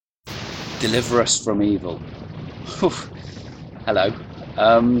Deliver us from evil. Hello.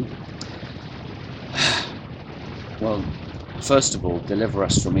 Well, first of all, deliver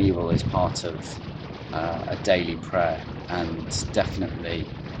us from evil is part of a daily prayer, and definitely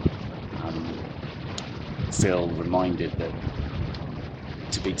feel reminded that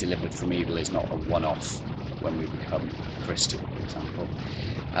to be delivered from evil is not a one-off when we become a Christian, for example.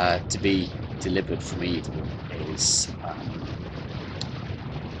 To be delivered from evil is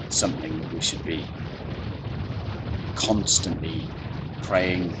something that we should be constantly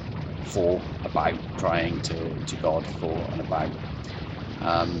praying for, about, crying to God for and about.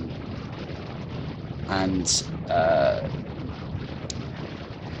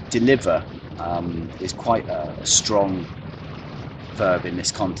 Deliver is quite a strong verb in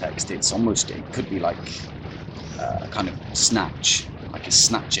this context. It could be like a kind of snatch, like a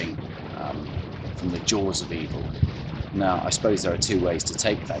snatching from the jaws of evil. Now, I suppose there are two ways to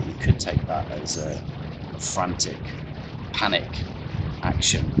take that. You could take that as a frantic panic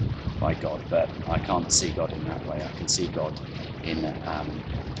action by God, but I can't see God in that way. I can see God in a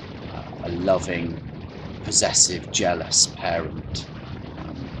loving, possessive, jealous parent,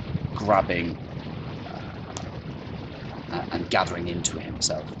 grabbing and gathering into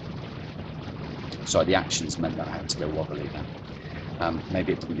himself. Sorry, the actions meant that I had to go wobbly then.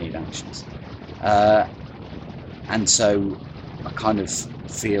 Maybe it didn't need actions. And so I kind of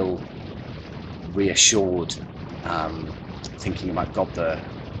feel reassured, thinking about God, the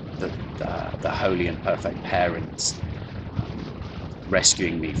holy and perfect parent,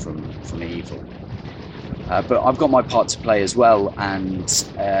 rescuing me from evil. But I've got my part to play as well, and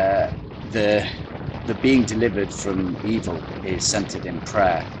the being delivered from evil is centered in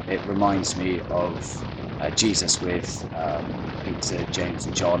prayer. It reminds me of Jesus with Peter, James,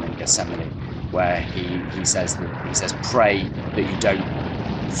 and John in Gethsemane, where he says pray that you don't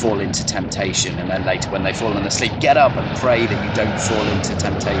fall into temptation, and then later when they've fallen asleep, get up and pray that you don't fall into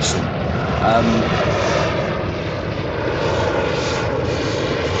temptation.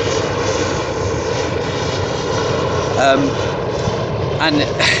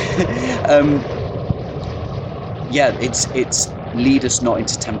 Yeah, it's lead us not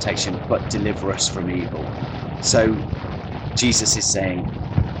into temptation, but deliver us from evil. So Jesus is saying,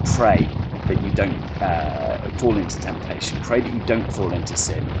 pray that you don't fall into temptation. Pray that you don't fall into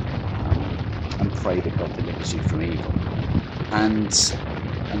sin, and pray that God delivers you from evil. And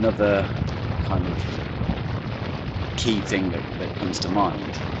another kind of key thing that comes to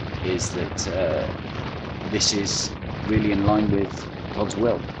mind is that this is really in line with God's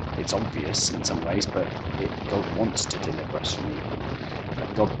will. It's obvious in some ways, but God wants to deliver us from evil.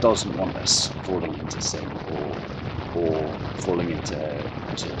 God doesn't want us falling into sin or falling into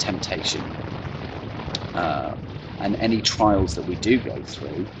temptation. And any trials that we do go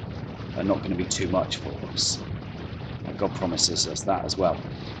through are not going to be too much for us. God promises us that as well.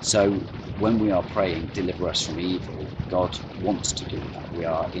 So when we are praying, deliver us from evil, God wants to do that. We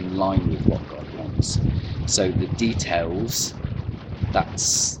are in line with what God wants. So the details,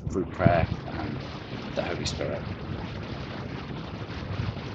 that's through prayer and the Holy Spirit.